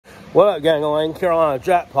What up, gang? Carolina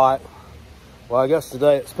Jackpot. Well, I guess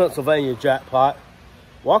today it's Pennsylvania Jackpot.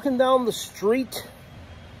 Walking down the street,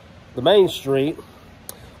 the main street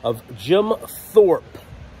of Jim Thorpe,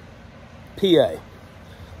 PA.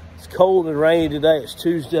 It's cold and rainy today. It's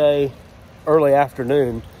Tuesday, early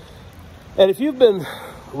afternoon. And if you've been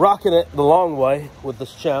rocking it the long way with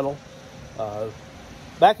this channel,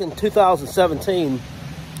 back in 2017,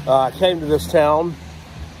 I came to this town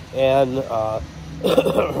and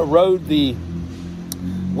rode the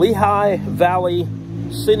Lehigh Valley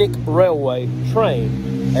Scenic Railway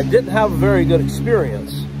train and didn't have a very good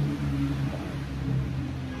experience.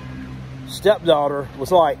 Stepdaughter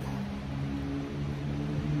was like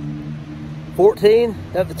 14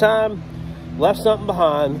 at the time, left something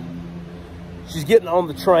behind. She's getting on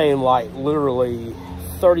the train like literally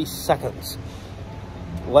 30 seconds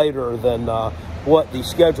later than what the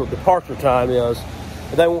scheduled departure time is.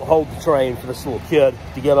 They won't hold the train for this little kid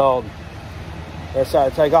to get on and decide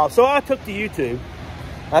to take off. So I took to YouTube.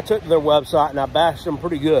 I took to their website and I bashed them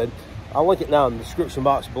pretty good. I'll link it down in the description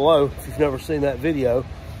box below if you've never seen that video.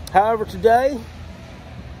 However, today,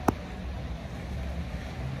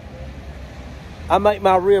 I make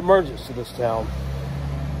my reemergence to this town.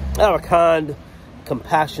 I have a kind,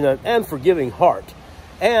 compassionate, and forgiving heart.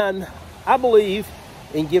 And I believe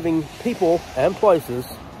in giving people and places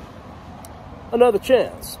another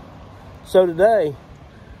chance. So today,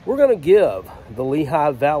 we're going to give the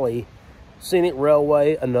Lehigh Valley Scenic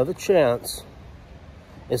Railway another chance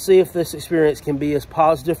and see if this experience can be as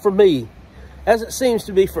positive for me as it seems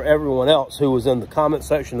to be for everyone else who was in the comment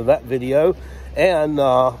section of that video and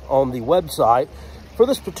on the website for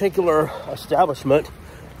this particular establishment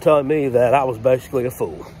telling me that I was basically a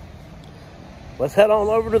fool. Let's head on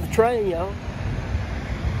over to the train, y'all.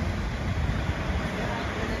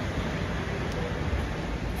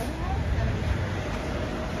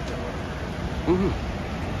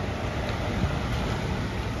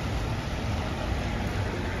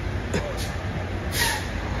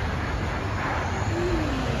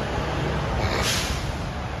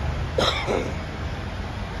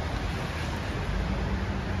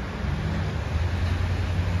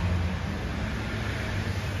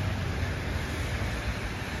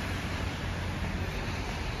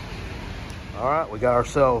 All right, we got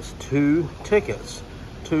ourselves two tickets,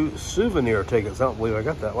 two souvenir tickets. I don't believe I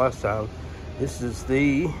got that last time. This is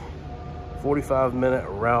the 45-minute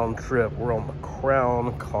round trip. We're on the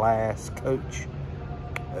Crown Class coach,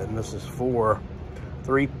 and this is for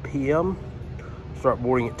 3 p.m. Start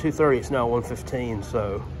boarding at 2:30. It's now 1:15,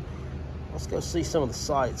 so let's go see some of the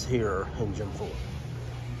sights here in Jim Thorpe.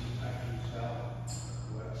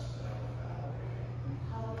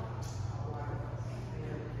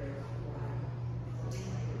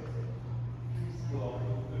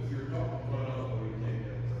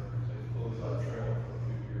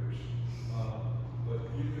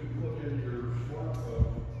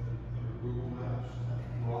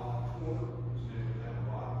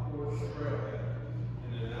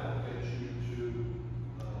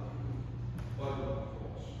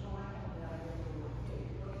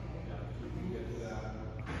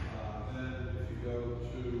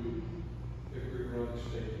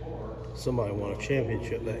 Somebody won a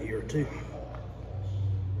championship that year too.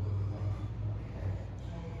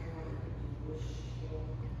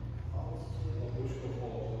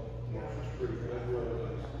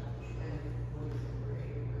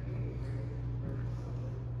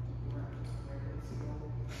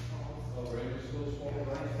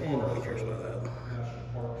 And nobody cares about that.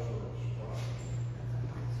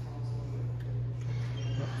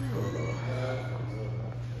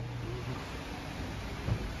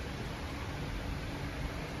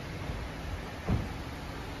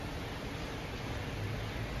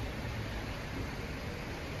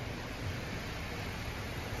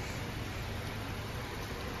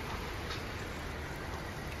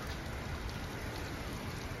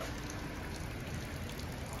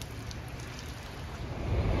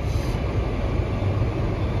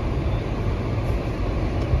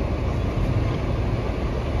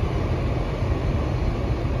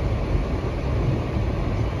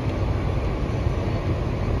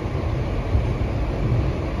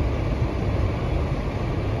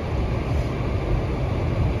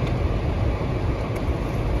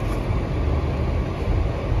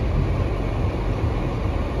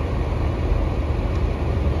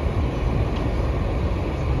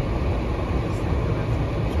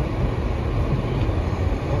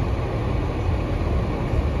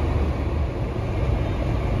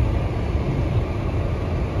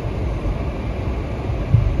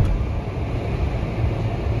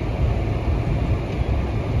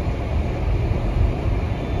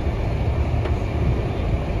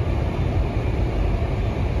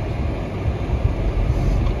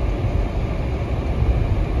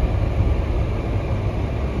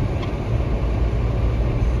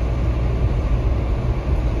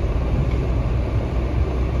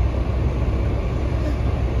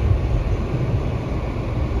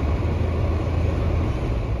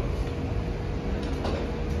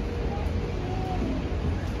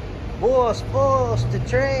 Vamos, vamos, the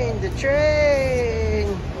train, the train.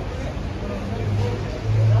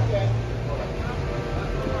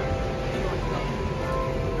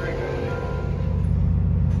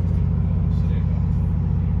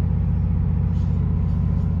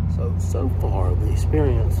 So far, the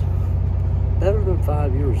experience, better than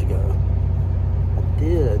 5 years ago. I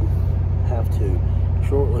did have to,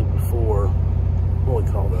 shortly before, what do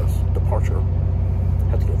we call this, departure,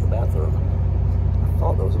 have to go to the bathroom. I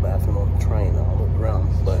thought there was a bathroom on the train. I looked around,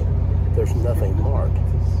 but there's nothing marked.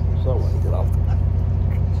 So I get off,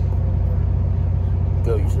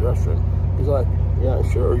 go use the restroom. He's like, yeah,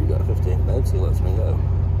 sure, you got 15 minutes. He lets me go.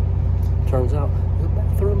 Turns out, there's a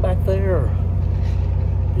bathroom back there.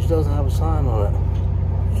 Just doesn't have a sign on it.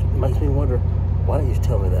 It makes me wonder, why didn't you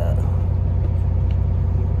tell me that?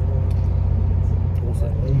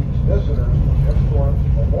 Leads visitors to Jim Thorpe's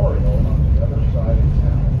Memorial on the other side of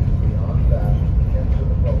town. Beyond that, into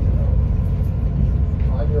the Pocono.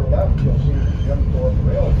 On your left, you'll see the Jim Thorpe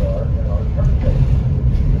Rail Guard and our turntable,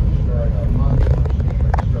 which is used during our popular steam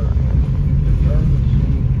excursion to turn the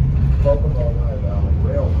steam Pocono Lehigh Valley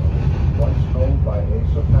Railroad, once owned by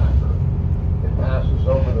Asa Packer. It passes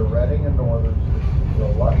over the Reading and Northern to a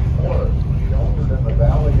lush forest sheltered in the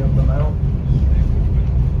valley of the mountains.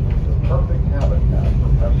 It's a perfect habitat for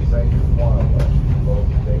Pennsylvania's wildlife, both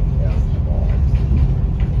big and small.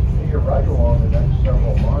 If you're right along the next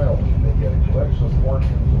several miles, you may get a glimpse of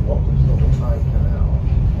portions of what was the Lehigh Canal,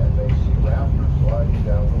 and may see rafters sliding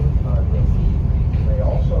down the Lehigh River. You may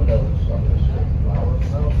also notice some of the state flowers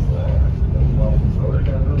and outdoors, as well as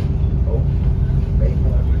rhododendrons, oaks,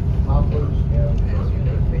 maples, poplars, and birds.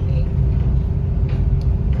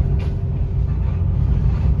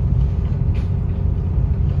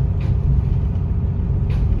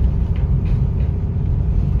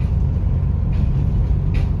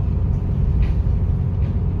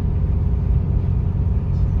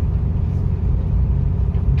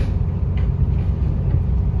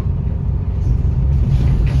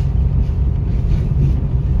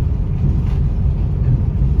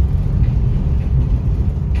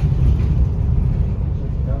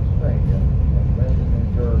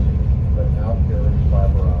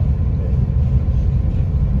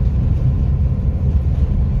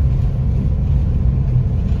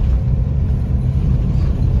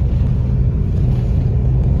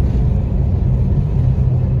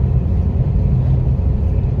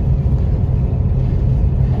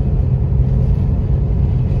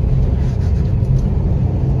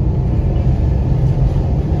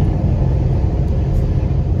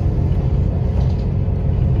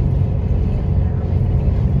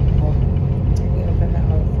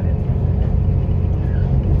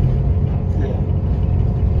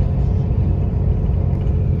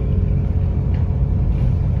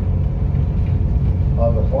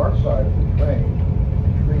 On the far side of the train,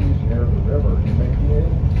 in trees near the river, you may be able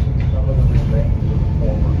to see some of the remains of the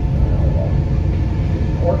former canal walk. This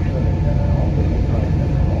portion of the canal, the Lehigh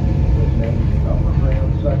Canal, was named the Upper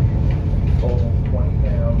Grand Section, totaling 20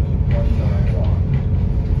 dams and 29 locks.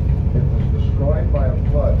 It was destroyed by a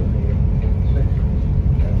flood in the 1860s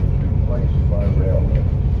and was replaced by railroads.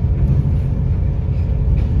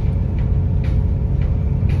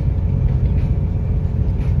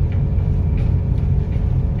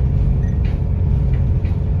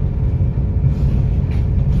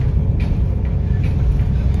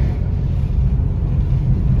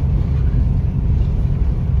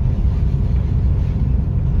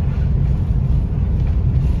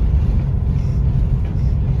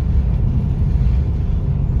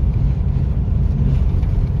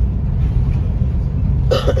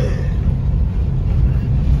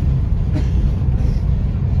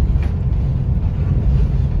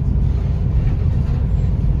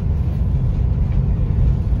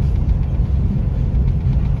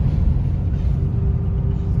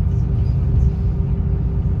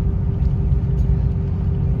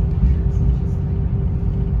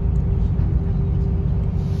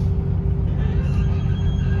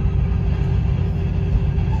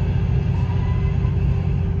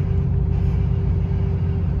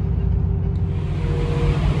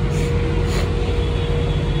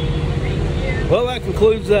 Well, that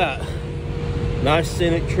concludes that nice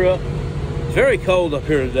scenic trip. It's very cold up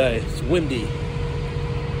here today. It's windy.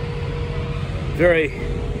 Very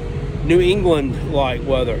New England-like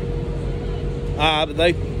weather. But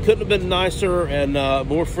they couldn't have been nicer and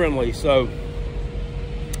more friendly. So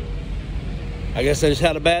I guess I just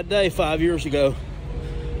had a bad day 5 years ago.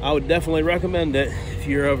 I would definitely recommend it if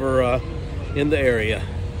you're ever in the area.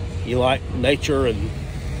 You like nature and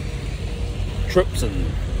trips and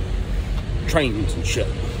trains and shit.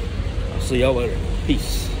 I'll see y'all later.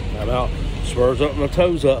 Peace. I'm out. Spurs up, my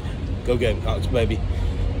toes up. Go Gamecocks, baby.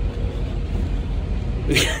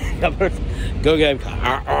 Go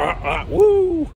Gamecocks. Woo!